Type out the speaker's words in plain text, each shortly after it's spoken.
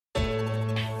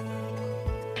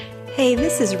Hey,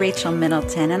 this is Rachel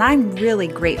Middleton, and I'm really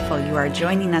grateful you are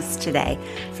joining us today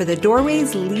for the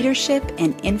Doorways Leadership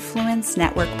and Influence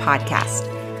Network podcast.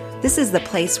 This is the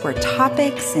place where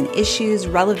topics and issues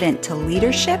relevant to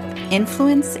leadership,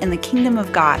 influence, and the kingdom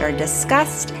of God are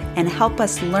discussed and help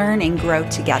us learn and grow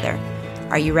together.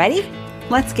 Are you ready?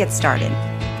 Let's get started.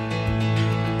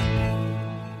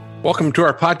 Welcome to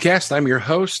our podcast. I'm your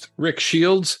host, Rick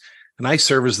Shields, and I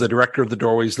serve as the director of the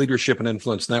Doorways Leadership and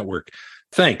Influence Network.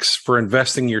 Thanks for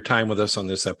investing your time with us on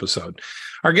this episode.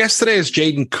 Our guest today is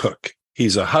Jadon Cook.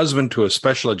 He's a husband to a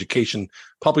special education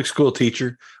public school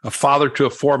teacher, a father to a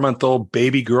 4-month-old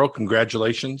baby girl.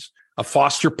 Congratulations. A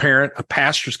foster parent, a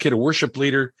pastor's kid, a worship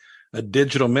leader, a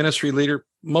digital ministry leader.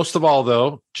 Most of all,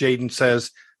 though, Jadon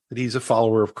says that he's a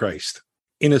follower of Christ.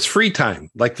 In his free time,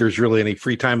 like there's really any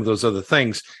free time of those other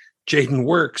things, Jadon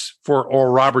works for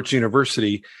Oral Roberts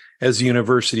University as the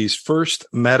university's first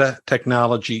meta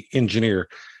technology engineer,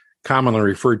 commonly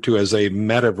referred to as a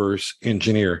Metaverse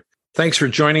Engineer. Thanks for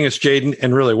joining us, Jadon,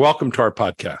 and really welcome to our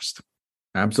podcast.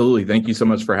 Absolutely. Thank you so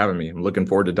much for having me. I'm looking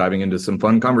forward to diving into some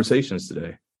fun conversations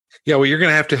today. Yeah, well, you're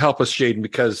going to have to help us, Jadon,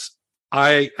 because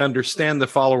I understand the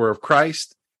follower of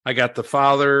Christ. I got the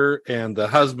father and the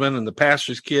husband and the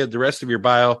pastor's kid, the rest of your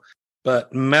bio.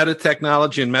 But meta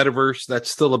technology and metaverse, that's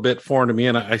still a bit foreign to me,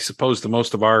 and I suppose to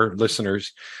most of our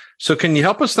listeners. So can you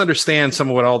help us understand some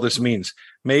of what all this means?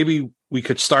 Maybe we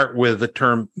could start with the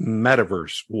term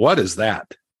metaverse. What is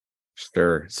that?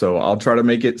 Sure. So I'll try to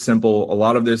make it simple. A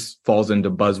lot of this falls into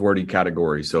buzzwordy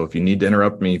categories. So if you need to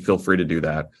interrupt me, feel free to do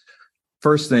that.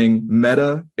 First thing,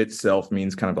 meta itself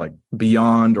means kind of like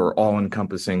beyond or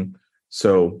all-encompassing.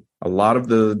 So a lot of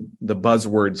the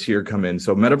buzzwords here come in.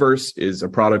 So metaverse is a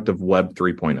product of Web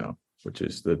 3.0, which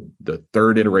is the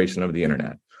third iteration of the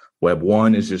internet. Web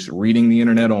 1 is just reading the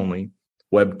internet only.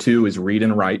 Web 2 is read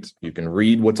and write. You can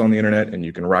read what's on the internet and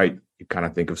you can write. You kind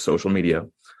of think of social media.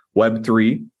 Web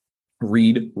 3,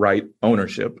 read, write,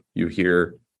 ownership. You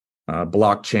hear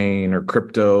blockchain or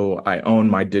crypto. I own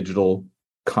my digital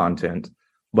content.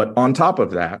 But on top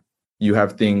of that, you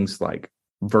have things like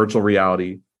virtual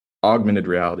reality, augmented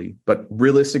reality, but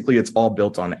realistically, it's all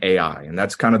built on AI. And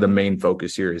that's kind of the main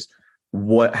focus here is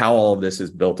how all of this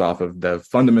is built off of the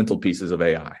fundamental pieces of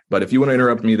AI. But if you want to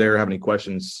interrupt me there, have any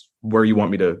questions where you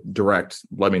want me to direct,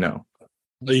 let me know.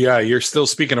 Yeah, you're still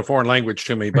speaking a foreign language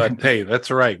to me, but hey,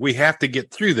 that's all right. We have to get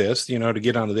through this, to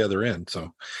get onto the other end.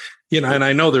 So, and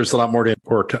I know there's a lot more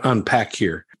to unpack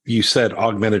here. You said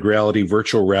augmented reality,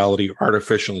 virtual reality,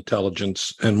 artificial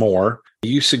intelligence, and more.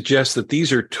 You suggest that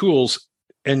these are tools,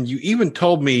 and you even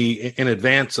told me in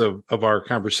advance of our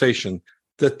conversation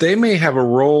that they may have a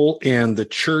role in the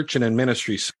church and in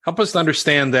ministries. Help us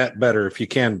understand that better. If you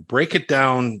can, break it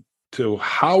down to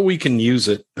how we can use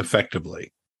it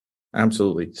effectively.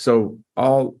 Absolutely. So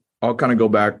I'll kind of go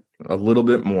back a little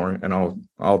bit more and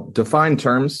I'll define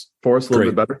terms for us a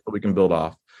little bit better so we can build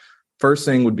off. First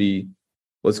thing would be,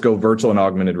 let's go virtual and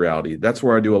augmented reality. That's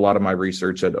where I do a lot of my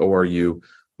research at ORU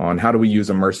on how do we use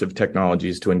immersive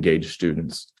technologies to engage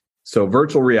students. So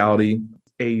virtual reality,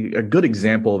 a good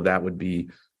example of that would be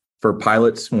for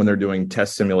pilots when they're doing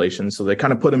test simulations. So they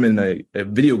kind of put them in a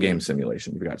video game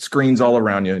simulation. You've got screens all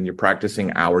around you and you're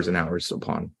practicing hours and hours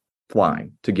upon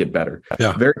flying to get better.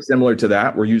 Yeah. Very similar to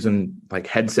that. We're using like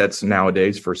headsets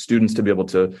nowadays for students to be able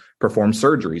to perform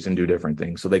surgeries and do different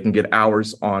things. So they can get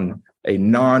hours on a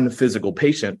non-physical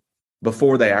patient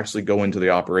before they actually go into the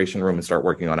operation room and start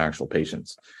working on actual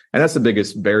patients. And that's the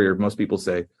biggest barrier. Most people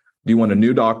say, do you want a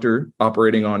new doctor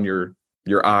operating on your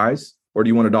eyes, or do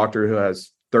you want a doctor who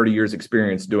has 30 years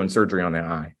experience doing surgery on the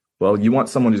eye? Well, you want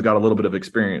someone who's got a little bit of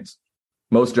experience.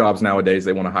 Most jobs nowadays,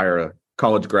 they want to hire a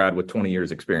college grad with 20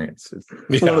 years experience.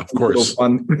 Yeah, of course.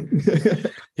 Fun.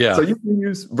 Yeah. So you can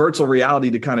use virtual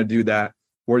reality to kind of do that,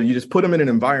 where you just put them in an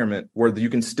environment where you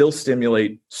can still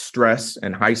stimulate stress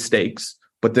and high stakes,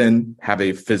 but then have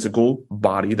a physical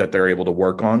body that they're able to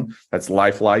work on that's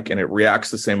lifelike and it reacts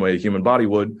the same way a human body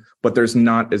would, but there's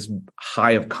not as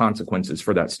high of consequences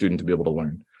for that student to be able to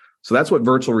learn. So that's what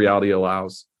virtual reality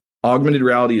allows. Augmented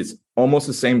reality is almost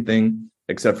the same thing,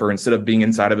 except for instead of being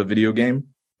inside of a video game,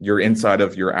 you're inside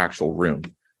of your actual room.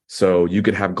 So you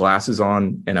could have glasses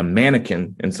on and a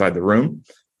mannequin inside the room,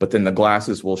 but then the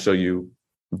glasses will show you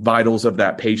vitals of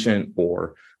that patient,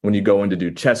 or when you go in to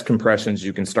do chest compressions,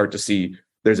 you can start to see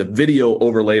there's a video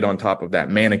overlaid on top of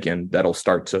that mannequin that'll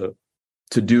start to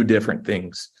do different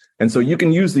things. And so you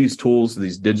can use these tools,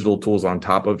 these digital tools on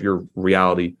top of your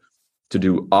reality to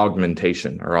do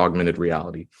augmentation or augmented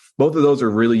reality. Both of those are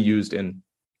really used in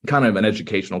kind of an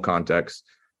educational context.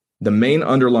 The main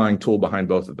underlying tool behind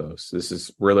both of those, this is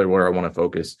really where I want to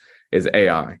focus, is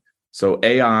AI. So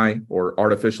AI or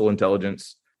artificial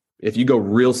intelligence, if you go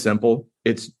real simple,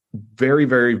 it's very,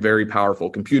 very, very powerful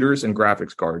computers and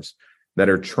graphics cards that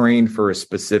are trained for a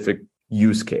specific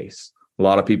use case. A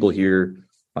lot of people hear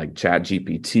like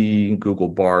ChatGPT, Google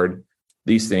Bard,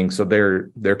 these things. So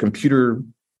they're computer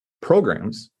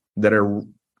programs that are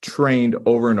trained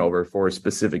over and over for a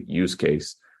specific use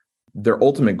case. Their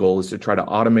ultimate goal is to try to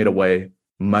automate away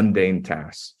mundane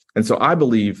tasks. And so I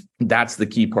believe that's the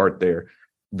key part there,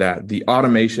 that the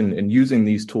automation and using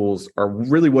these tools are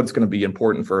really what's going to be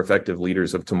important for effective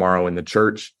leaders of tomorrow in the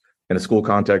church, in a school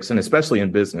context, and especially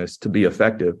in business to be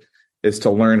effective, is to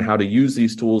learn how to use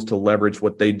these tools to leverage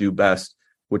what they do best,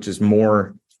 which is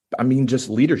more, just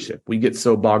leadership. We get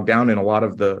so bogged down in a lot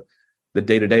of the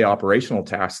day-to-day operational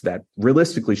tasks that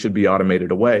realistically should be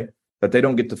automated away, that they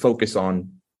don't get to focus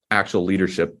on actual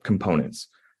leadership components.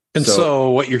 And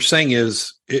so what you're saying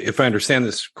is, if I understand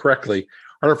this correctly,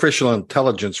 artificial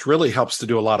intelligence really helps to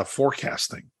do a lot of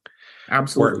forecasting.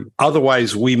 Absolutely.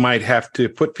 Otherwise, we might have to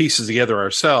put pieces together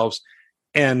ourselves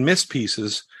and miss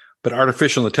pieces. But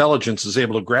artificial intelligence is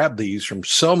able to grab these from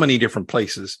so many different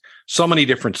places, so many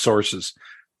different sources,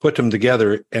 put them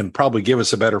together, and probably give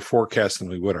us a better forecast than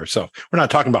we would ourselves. We're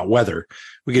not talking about weather.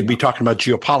 We could be talking about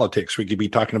geopolitics. We could be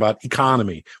talking about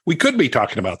economy. We could be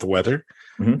talking about the weather.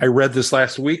 Mm-hmm. I read this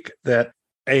last week that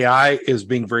AI is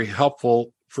being very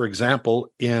helpful, for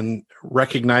example, in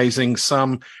recognizing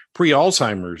some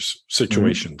pre-Alzheimer's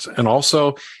situations, and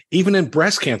also even in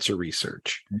breast cancer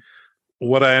research.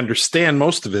 What I understand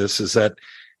most of this is that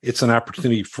it's an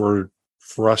opportunity for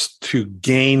us to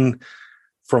gain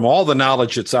from all the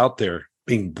knowledge that's out there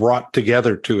being brought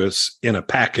together to us in a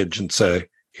package and say,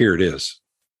 here it is.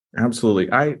 Absolutely.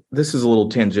 This is a little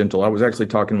tangential. I was actually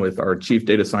talking with our chief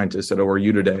data scientist at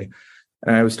ORU today,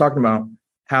 and I was talking about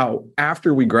how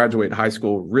after we graduate high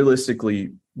school, realistically,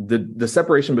 the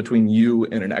separation between you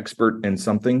and an expert in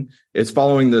something is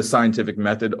following the scientific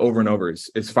method over and over.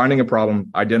 It's finding a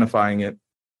problem, identifying it,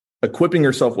 equipping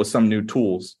yourself with some new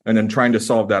tools, and then trying to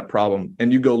solve that problem.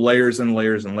 And you go layers and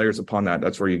layers and layers upon that.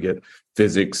 That's where you get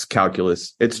physics,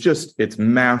 calculus. It's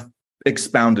math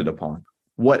expounded upon.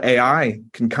 What AI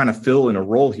can kind of fill in a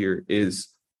role here is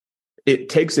it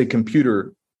takes a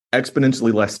computer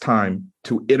exponentially less time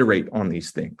to iterate on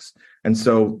these things. And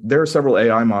so there are several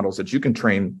AI models that you can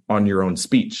train on your own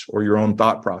speech or your own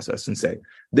thought process and say,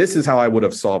 this is how I would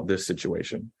have solved this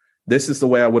situation. This is the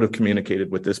way I would have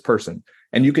communicated with this person.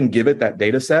 And you can give it that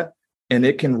data set, and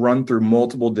it can run through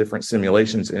multiple different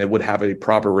simulations, and it would have a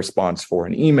proper response for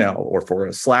an email or for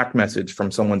a Slack message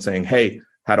from someone saying, hey,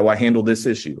 how do I handle this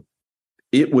issue?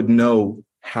 It would know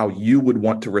how you would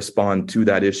want to respond to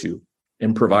that issue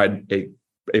and provide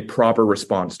a proper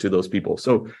response to those people.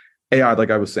 So AI,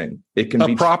 like I was saying, it can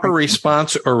be a proper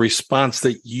response or response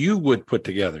that you would put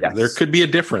together. Yes. There could be a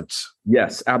difference.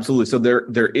 Yes, absolutely. So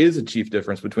there is a chief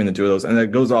difference between the two of those, and that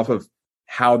goes off of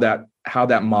how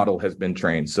that model has been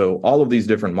trained. So all of these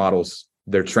different models,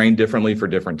 they're trained differently for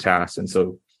different tasks, and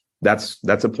so that's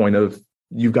a point of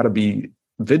you've got to be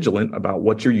vigilant about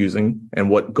what you're using and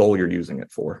what goal you're using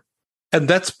it for. And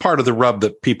that's part of the rub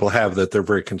that people have that they're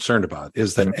very concerned about,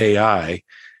 is that AI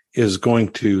is going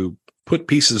to put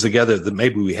pieces together that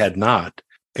maybe we had not,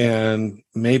 and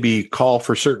maybe call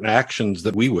for certain actions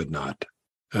that we would not.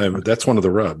 That's one of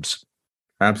the rubs.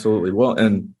 Absolutely. Well,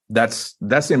 and that's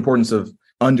the importance of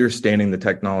understanding the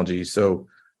technology. So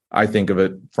I think of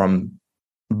it from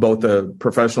both a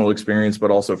professional experience,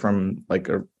 but also from like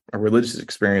a religious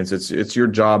experience. It's your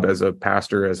job as a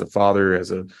pastor, as a father,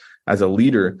 as a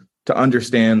leader, to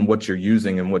understand what you're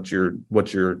using and what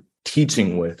you're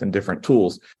teaching with and different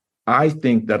tools. I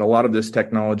think that a lot of this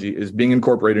technology is being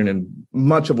incorporated in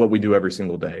much of what we do every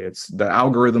single day. It's the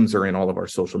algorithms are in all of our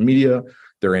social media.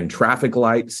 They're in traffic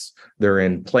lights. They're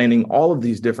in planning, all of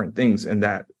these different things. And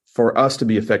that for us to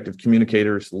be effective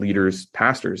communicators, leaders,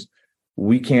 pastors,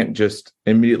 we can't just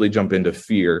immediately jump into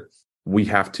fear. We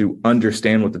have to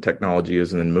understand what the technology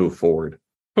is and then move forward.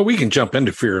 But we can jump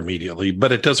into fear immediately,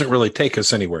 but it doesn't really take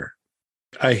us anywhere.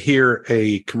 I hear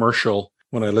a commercial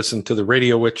when I listen to the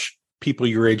radio, which people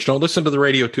your age don't listen to the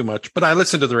radio too much, but I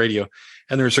listen to the radio.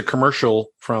 And there's a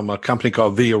commercial from a company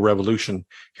called Video Revolution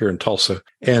here in Tulsa.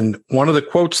 And one of the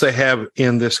quotes they have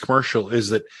in this commercial is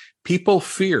that people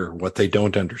fear what they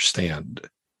don't understand.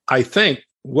 I think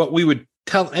what we would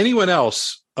tell anyone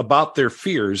else about their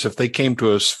fears, if they came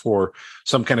to us for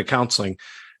some kind of counseling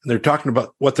and they're talking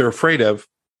about what they're afraid of,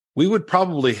 we would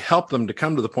probably help them to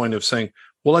come to the point of saying,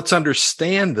 well, let's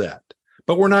understand that.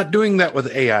 But we're not doing that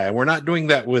with AI. We're not doing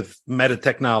that with meta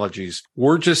technologies.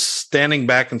 We're just standing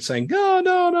back and saying,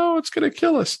 no, it's going to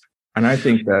kill us. And I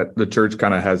think that the church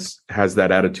kind of has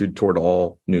that attitude toward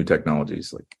all new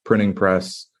technologies, like printing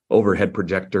press, overhead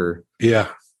projector. Yeah.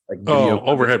 Like video.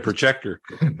 Overhead projector.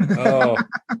 Oh,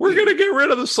 we're going to get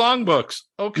rid of the songbooks.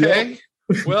 Okay.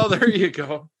 Yep. Well, there you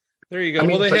go. There you go. I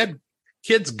mean, well, they had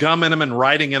kids gumming them and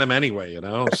writing in them anyway,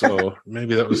 so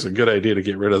maybe that was a good idea to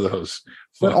get rid of those.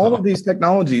 But all of these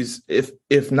technologies,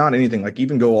 if not anything, like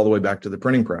even go all the way back to the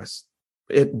printing press,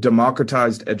 it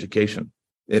democratized education.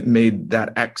 It made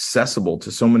that accessible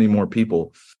to so many more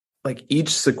people. Like each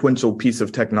sequential piece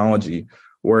of technology,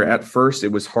 where at first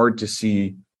it was hard to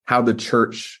see how the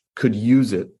church could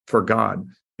use it for God.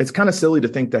 It's kind of silly to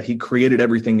think that he created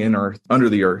everything under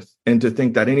the earth, and to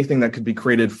think that anything that could be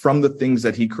created from the things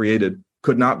that he created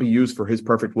could not be used for his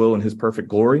perfect will and his perfect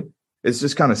glory. It's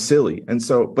just kind of silly. And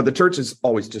so, but the church is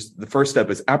always just, the first step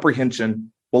is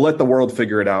apprehension. We'll let the world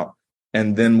figure it out,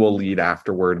 and then we'll lead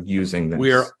afterward using this.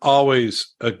 We are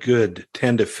always a good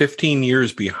 10 to 15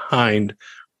 years behind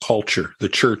culture. The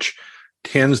church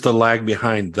tends to lag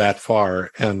behind that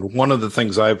far. And one of the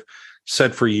things I've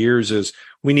said for years is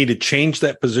we need to change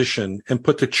that position and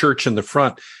put the church in the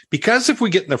front, because if we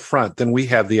get in the front, then we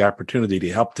have the opportunity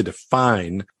to help to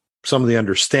define some of the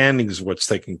understandings of what's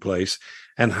taking place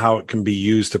and how it can be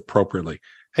used appropriately.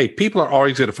 Hey, people are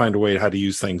always going to find a way how to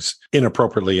use things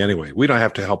inappropriately anyway. We don't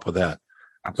have to help with that.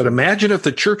 Absolutely. But imagine if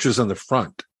the church was in the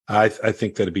front. I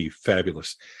think that'd be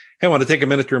fabulous. Hey, I want to take a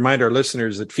minute to remind our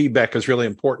listeners that feedback is really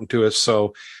important to us.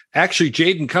 So actually,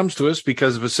 Jadon comes to us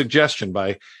because of a suggestion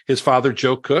by his father,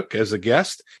 Joe Cook, as a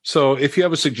guest. So if you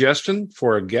have a suggestion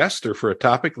for a guest or for a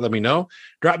topic, let me know.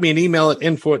 Drop me an email at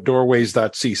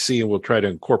info@doorways.cc, and we'll try to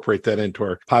incorporate that into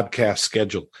our podcast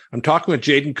schedule. I'm talking with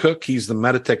Jadon Cook. He's the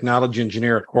meta technology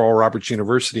engineer at Oral Roberts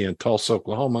University in Tulsa,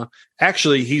 Oklahoma.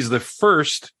 Actually, he's the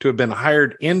first to have been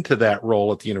hired into that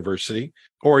role at the university.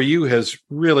 ORU has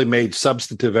really made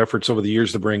substantive efforts over the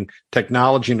years to bring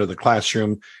technology into the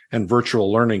classroom and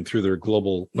virtual learning through their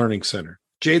Global Learning Center.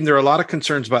 Jadon, there are a lot of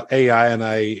concerns about AI,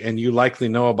 and you likely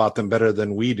know about them better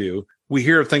than we do. We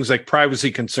hear of things like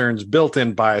privacy concerns,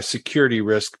 built-in bias, security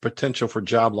risk, potential for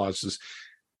job losses.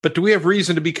 But do we have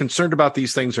reason to be concerned about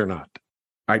these things or not?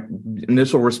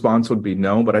 Initial response would be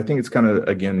no, but I think it's kind of,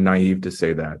 again, naive to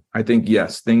say that. I think,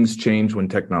 yes, things change when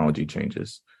technology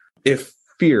changes. If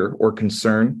fear or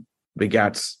concern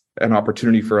begats an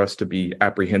opportunity for us to be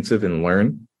apprehensive and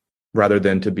learn, rather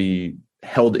than to be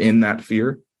held in that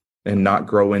fear and not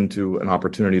grow into an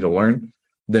opportunity to learn,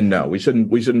 then no, we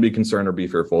shouldn't be concerned or be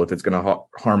fearful if it's going to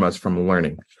harm us from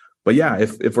learning. But yeah,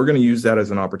 if we're going to use that as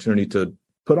an opportunity to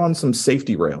put on some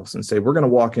safety rails and say, we're going to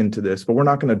walk into this, but we're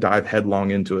not going to dive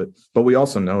headlong into it. But we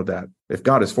also know that if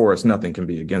God is for us, nothing can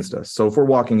be against us. So if we're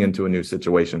walking into a new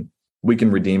situation, we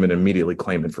can redeem it and immediately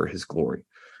claim it for his glory.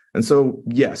 And so,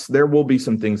 yes, there will be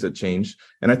some things that change.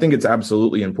 And I think it's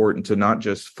absolutely important to not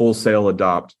just full sail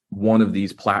adopt one of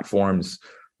these platforms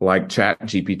like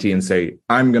ChatGPT and say,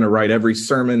 I'm going to write every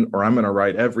sermon or I'm going to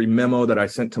write every memo that I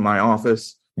sent to my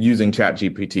office using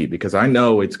ChatGPT because I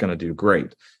know it's going to do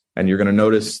great. And you're going to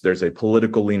notice there's a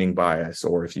political leaning bias,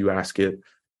 or if you ask it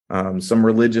some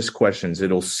religious questions,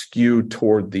 it'll skew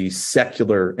toward the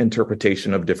secular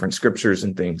interpretation of different scriptures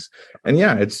and things. And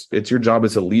yeah, it's your job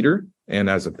as a leader and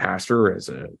as a pastor, as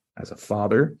a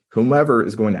father, whomever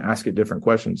is going to ask it different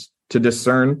questions to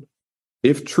discern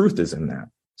if truth is in that.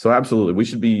 So absolutely, we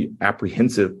should be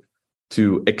apprehensive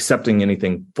to accepting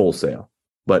anything full sail,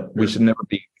 but we should never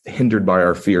be hindered by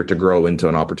our fear to grow into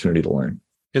an opportunity to learn.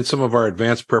 In some of our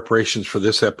advanced preparations for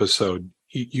this episode,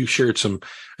 you shared some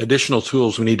additional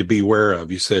tools we need to be aware of.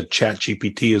 You said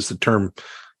ChatGPT is the term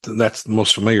that's the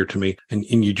most familiar to me. And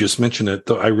you just mentioned it,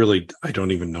 though I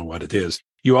don't even know what it is.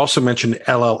 You also mentioned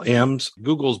LLMs,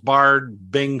 Google's Bard,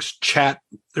 Bing's Chat.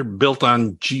 They're built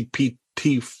on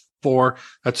GPT-4.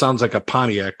 That sounds like a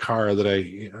Pontiac car that I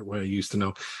used to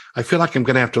know. I feel like I'm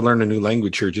going to have to learn a new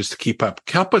language here just to keep up.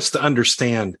 Help us to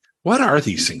understand, what are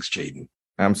these things, Jadon?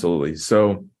 Absolutely.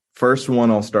 So first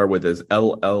one I'll start with is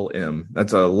LLM.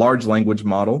 That's a large language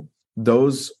model.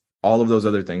 All of those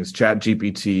other things,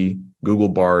 ChatGPT, Google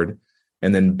Bard,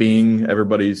 and then Bing,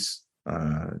 everybody's,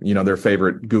 their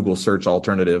favorite Google search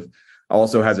alternative,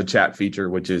 also has a chat feature,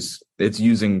 which is it's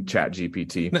using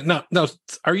ChatGPT. No.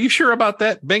 Are you sure about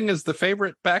that? Bing is the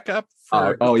favorite backup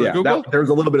for Google? There's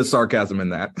a little bit of sarcasm in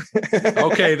that.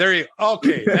 Okay, that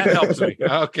helps me.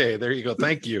 Okay, there you go.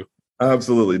 Thank you.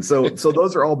 Absolutely. So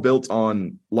those are all built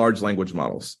on large language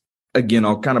models. Again,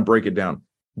 I'll kind of break it down.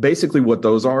 Basically, what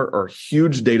those are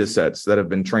huge data sets that have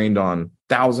been trained on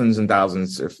thousands and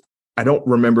thousands. If I don't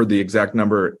remember the exact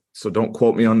number, so don't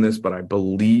quote me on this, but I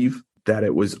believe that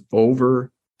it was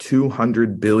over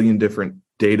 200 billion different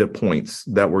data points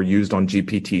that were used on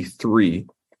GPT-3,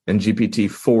 and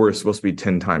GPT-4 is supposed to be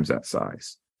 10 times that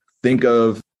size. Think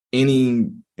of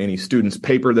any student's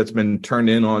paper that's been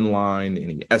turned in online,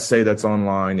 any essay that's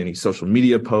online, any social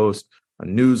media post,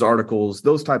 news articles,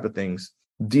 those type of things.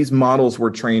 These models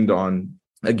were trained on,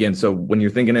 again, so when you're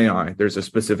thinking AI, there's a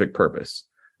specific purpose.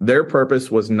 Their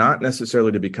purpose was not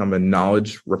necessarily to become a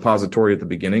knowledge repository at the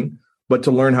beginning, but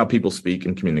to learn how people speak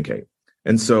and communicate.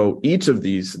 And so each of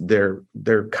these, they're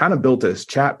kind of built as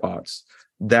chatbots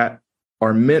that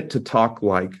are meant to talk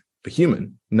like a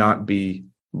human, not be,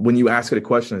 when you ask it a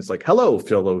question, it's like, hello,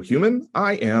 fellow human,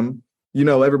 I am,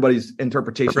 everybody's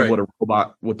interpretation of what a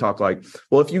robot would talk like.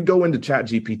 Well, if you go into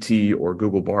ChatGPT or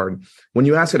Google Bard, when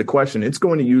you ask it a question, it's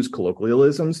going to use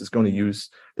colloquialisms. It's going to use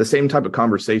the same type of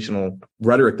conversational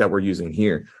rhetoric that we're using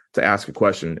here to ask a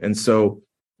question. And so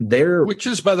which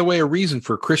is, by the way, a reason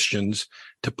for Christians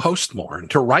to post more and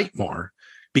to write more,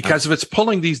 because if it's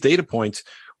pulling these data points,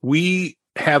 we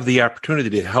have the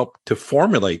opportunity to help to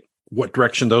formulate what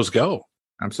direction those go.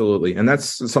 Absolutely. And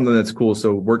that's something that's cool.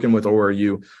 So working with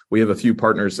ORU, we have a few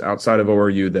partners outside of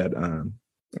ORU that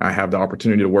I have the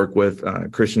opportunity to work with,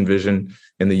 Christian Vision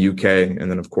in the UK, and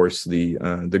then, of course, the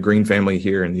Green family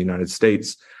here in the United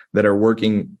States that are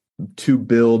working to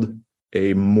build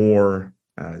a more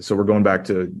so we're going back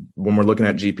to when we're looking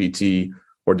at GPT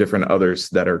or different others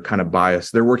that are kind of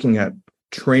biased, they're working at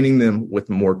training them with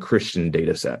more Christian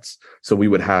data sets. So we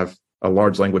would have a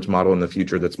large language model in the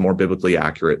future that's more biblically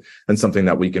accurate and something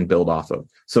that we can build off of.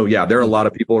 So yeah, there are a lot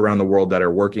of people around the world that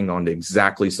are working on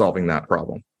exactly solving that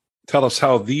problem. Tell us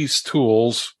how these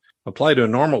tools apply to a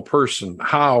normal person,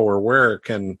 how or where it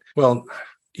can, well,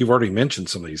 you've already mentioned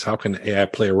some of these. How can AI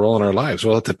play a role in our lives?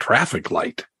 Well, at the traffic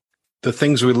light. The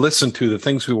things we listen to, the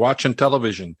things we watch on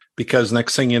television, because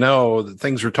next thing you know, the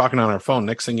things we're talking on our phone,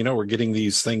 next thing you know, we're getting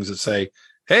these things that say,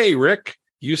 hey, Rick,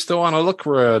 you still want to look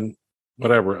for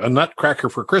a nutcracker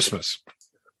for Christmas.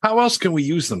 How else can we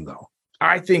use them, though?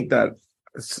 I think that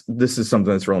this is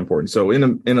something that's real important. So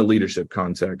in a leadership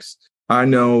context, I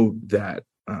know that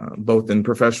both in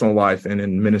professional life and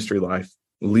in ministry life,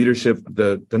 leadership,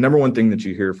 the number one thing that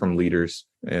you hear from leaders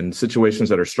in situations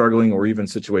that are struggling or even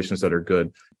situations that are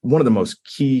good, one of the most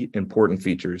key important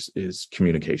features is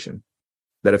communication.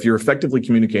 That if you're effectively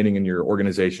communicating in your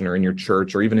organization or in your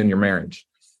church or even in your marriage,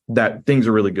 that things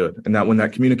are really good. And that when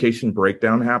that communication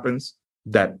breakdown happens,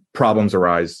 that problems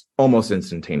arise almost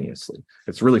instantaneously.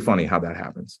 It's really funny how that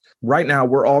happens. Right now,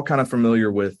 we're all kind of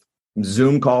familiar with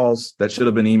Zoom calls that should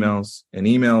have been emails and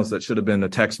emails that should have been a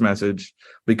text message,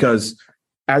 because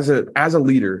as a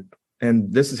leader,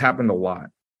 and this has happened a lot,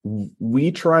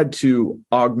 we tried to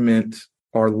augment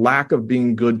our lack of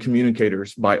being good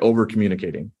communicators by over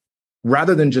communicating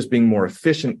rather than just being more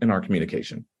efficient in our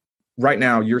communication. Right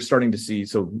now, you're starting to see,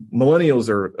 so millennials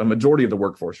are a majority of the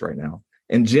workforce right now,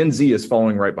 and Gen Z is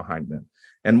following right behind them.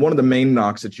 And one of the main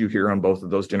knocks that you hear on both of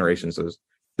those generations is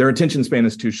their attention span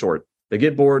is too short. They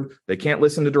get bored. They can't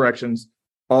listen to directions.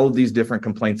 All of these different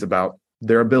complaints about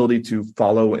their ability to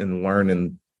follow and learn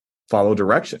and follow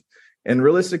direction. And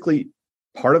realistically,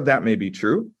 part of that may be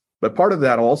true, but part of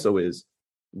that also is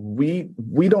we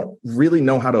don't really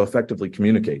know how to effectively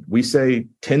communicate. We say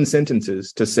 10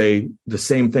 sentences to say the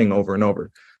same thing over and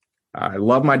over. I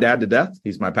love my dad to death.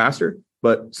 He's my pastor.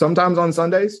 But sometimes on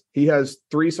Sundays, he has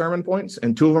 3 sermon points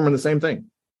and 2 of them are the same thing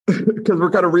because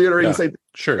we're kind of reiterating the same thing.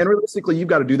 Sure. And realistically, you've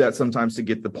got to do that sometimes to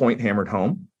get the point hammered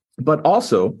home. But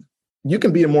also, you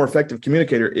can be a more effective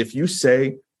communicator if you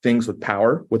say things with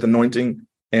power, with anointing,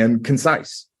 and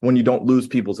concise when you don't lose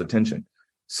people's attention.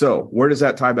 So where does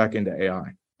that tie back into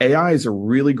AI? AI is a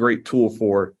really great tool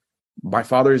for, my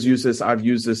father has used this, I've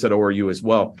used this at ORU as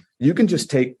well. You can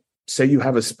just say you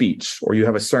have a speech or you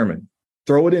have a sermon,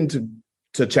 throw it into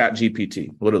ChatGPT,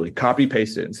 literally copy,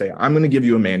 paste it and say, I'm going to give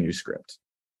you a manuscript.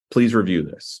 Please review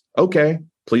this. Okay,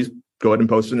 please go ahead and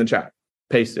post it in the chat.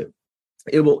 Paste it.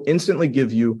 It will instantly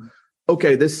give you,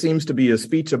 okay, this seems to be a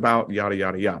speech about yada,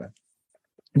 yada, yada.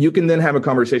 You can then have a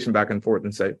conversation back and forth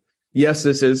and say, yes,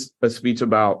 this is a speech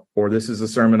about, or this is a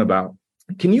sermon about.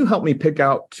 Can you help me pick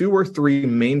out 2 or 3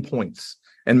 main points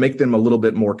and make them a little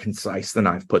bit more concise than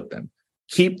I've put them?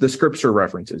 Keep the scripture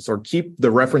references or keep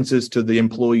the references to the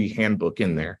employee handbook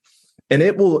in there. And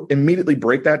it will immediately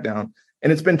break that down.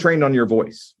 And it's been trained on your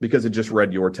voice because it just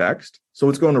read your text. So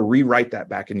it's going to rewrite that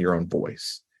back in your own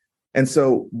voice. And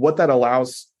so what that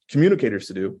allows communicators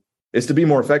to do is to be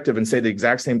more effective and say the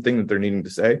exact same thing that they're needing to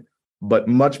say, but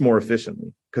much more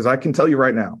efficiently. Because I can tell you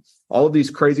right now, all of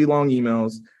these crazy long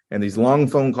emails and these long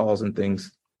phone calls and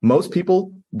things, most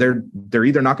people, they're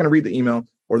either not going to read the email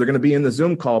or they're going to be in the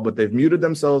Zoom call, but they've muted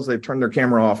themselves, they've turned their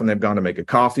camera off, and they've gone to make a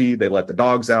coffee, they let the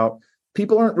dogs out.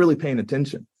 People aren't really paying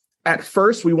attention. At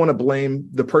first, we want to blame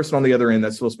the person on the other end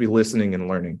that's supposed to be listening and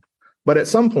learning. But at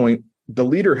some point, the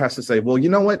leader has to say, well, you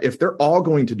know what? If they're all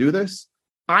going to do this,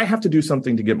 I have to do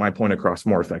something to get my point across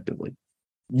more effectively.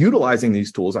 Utilizing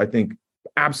these tools, I think,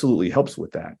 absolutely helps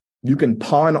with that. You can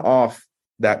pawn off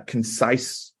that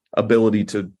concise ability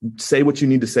to say what you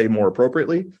need to say more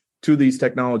appropriately to these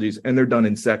technologies, and they're done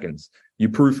in seconds. You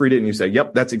proofread it and you say,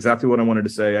 yep, that's exactly what I wanted to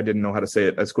say. I didn't know how to say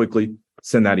it as quickly.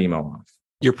 Send that email off.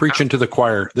 You're preaching to the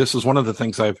choir. This is one of the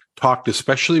things I've talked,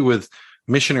 especially with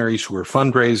missionaries who are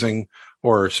fundraising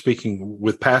or speaking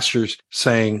with pastors,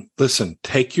 saying, listen,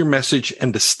 take your message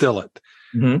and distill it.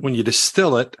 Mm-hmm. When you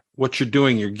distill it, what you're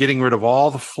doing, you're getting rid of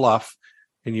all the fluff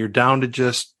and you're down to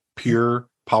just pure,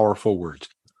 powerful words.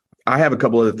 I have a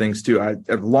couple other things too.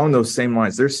 Along those same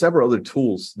lines, there's several other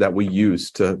tools that we use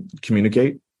to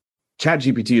communicate.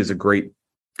 ChatGPT is a great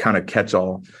kind of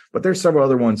catch-all, but there's several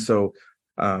other ones. So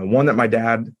one that my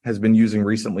dad has been using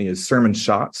recently is Sermon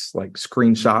Shots, like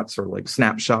screenshots or like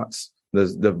snapshots.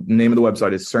 The name of the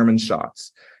website is Sermon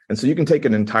Shots. And so you can take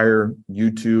an entire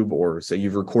YouTube, or say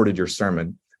you've recorded your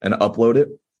sermon and upload it.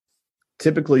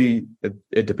 Typically,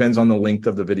 it depends on the length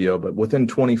of the video, but within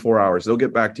 24 hours, they'll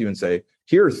get back to you and say,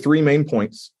 here are 3 main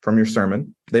points from your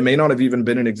sermon. They may not have even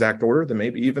been in exact order. They may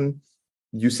be even,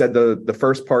 you said the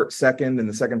first part second and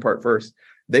the second part first.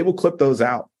 They will clip those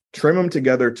out, trim them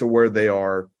together to where they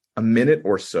are a minute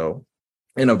or so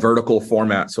in a vertical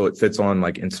format. So it fits on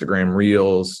like Instagram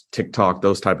Reels, TikTok,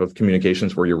 those type of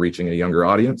communications where you're reaching a younger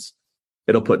audience.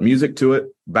 It'll put music to it,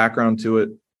 background to it,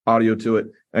 audio to it,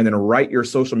 and then write your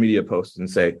social media posts and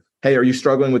say, hey, are you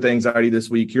struggling with anxiety this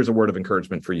week? Here's a word of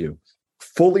encouragement for you.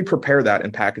 Fully prepare that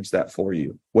and package that for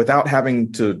you without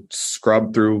having to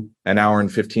scrub through an hour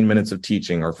and 15 minutes of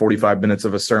teaching or 45 minutes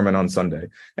of a sermon on Sunday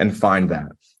and find that.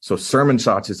 So Sermon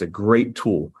Shots is a great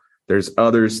tool. There's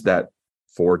others that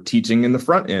for teaching in the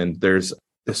front end, there's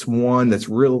this one that's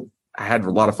real, I had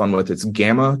a lot of fun with. It's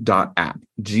gamma.app,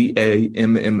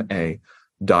 GAMMA.app.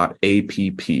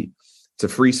 It's a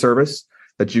free service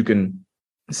that you can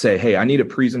say, hey, I need a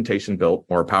presentation built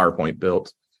or a PowerPoint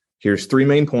built. Here's 3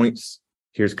 main points.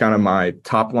 Here's kind of my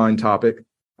top line topic.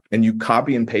 And you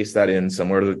copy and paste that in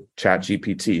similar to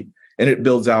ChatGPT. And it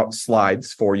builds out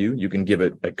slides for you. You can give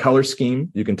it a color scheme.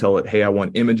 You can tell it, hey, I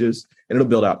want images. And it'll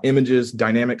build out images,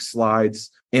 dynamic slides,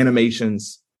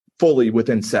 animations fully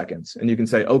within seconds. And you can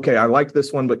say, okay, I like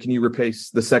this one, but can you replace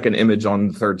the second image on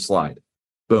the third slide?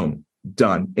 Boom,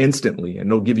 done instantly. And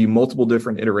it'll give you multiple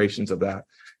different iterations of that.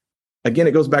 Again,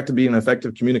 it goes back to being an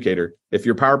effective communicator. If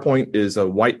your PowerPoint is a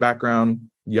white background,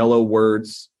 yellow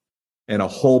words, and a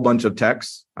whole bunch of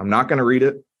text, I'm not going to read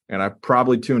it. And I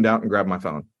probably tuned out and grabbed my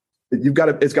phone.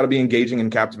 It's got to be engaging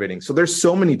and captivating. So there's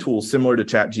so many tools similar to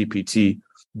ChatGPT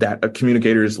that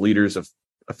communicators, leaders, of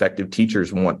effective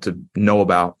teachers want to know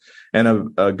about.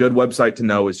 And a good website to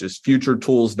know is just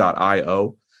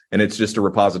futuretools.io. And it's just a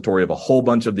repository of a whole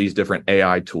bunch of these different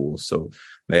AI tools. So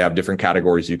they have different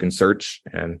categories you can search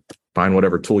and find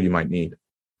whatever tool you might need.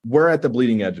 We're at the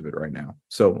bleeding edge of it right now.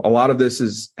 So a lot of this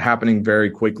is happening very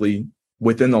quickly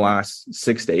within the last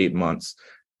 6 to 8 months.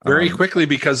 Very quickly,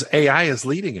 because AI is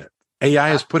leading it.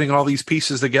 AI is putting all these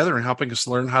pieces together and helping us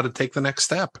learn how to take the next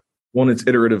step. One, it's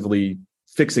iteratively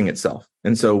fixing itself.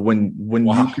 And so when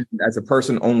you can, as a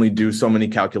person, only do so many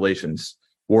calculations,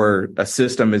 where a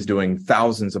system is doing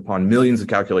thousands upon millions of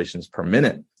calculations per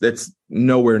minute, that's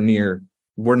nowhere near,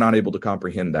 we're not able to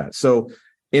comprehend that. So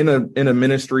in a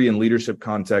ministry and leadership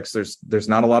context, there's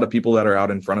not a lot of people that are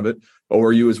out in front of it.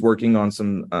 ORU is working on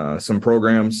some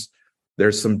programs.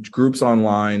 There's some groups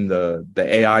online. The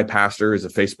AI Pastor is a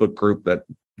Facebook group that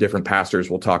different pastors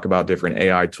will talk about different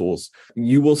AI tools.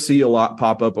 You will see a lot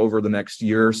pop up over the next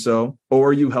year or so.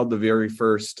 ORU held the very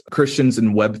first Christians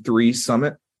in Web3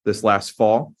 Summit this last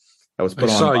fall. That was put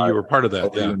on. I saw you were part of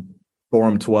that. Yeah.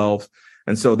 Forum 12.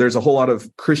 And so there's a whole lot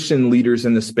of Christian leaders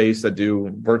in the space that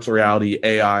do virtual reality,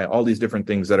 AI, all these different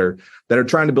things that are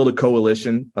trying to build a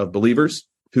coalition of believers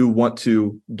who want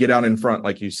to get out in front,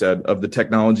 like you said, of the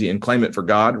technology and claim it for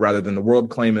God rather than the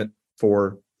world claim it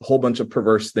for a whole bunch of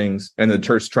perverse things. And the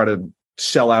church try to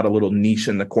shell out a little niche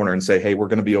in the corner and say, hey, we're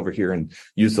going to be over here and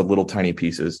use the little tiny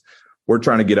pieces. We're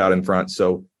trying to get out in front.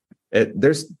 So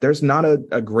there's not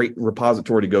a great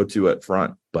repository to go to at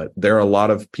front, but there are a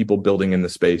lot of people building in the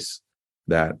space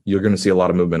that you're going to see a lot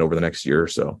of movement over the next year or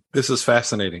so. This is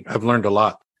fascinating. I've learned a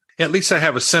lot. At least I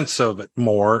have a sense of it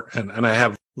more, and I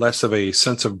have less of a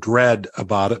sense of dread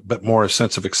about it, but more a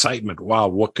sense of excitement. Wow,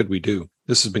 what could we do?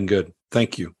 This has been good.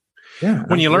 Thank you. Yeah.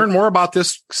 When you learn more about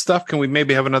this stuff, can we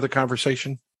maybe have another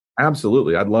conversation?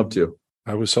 Absolutely. I'd love to.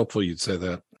 I was hopeful you'd say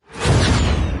that.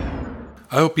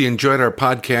 I hope you enjoyed our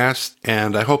podcast,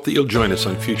 and I hope that you'll join us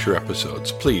on future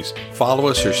episodes. Please follow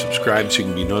us or subscribe so you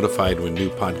can be notified when new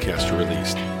podcasts are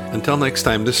released. Until next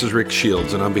time, this is Rick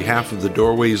Shields, and on behalf of the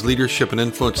Doorways Leadership and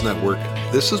Influence Network,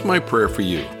 this is my prayer for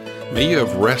you. May you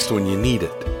have rest when you need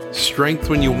it, strength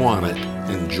when you want it,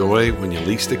 and joy when you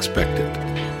least expect it.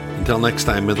 Until next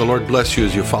time, may the Lord bless you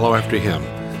as you follow after Him.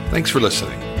 Thanks for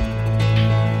listening.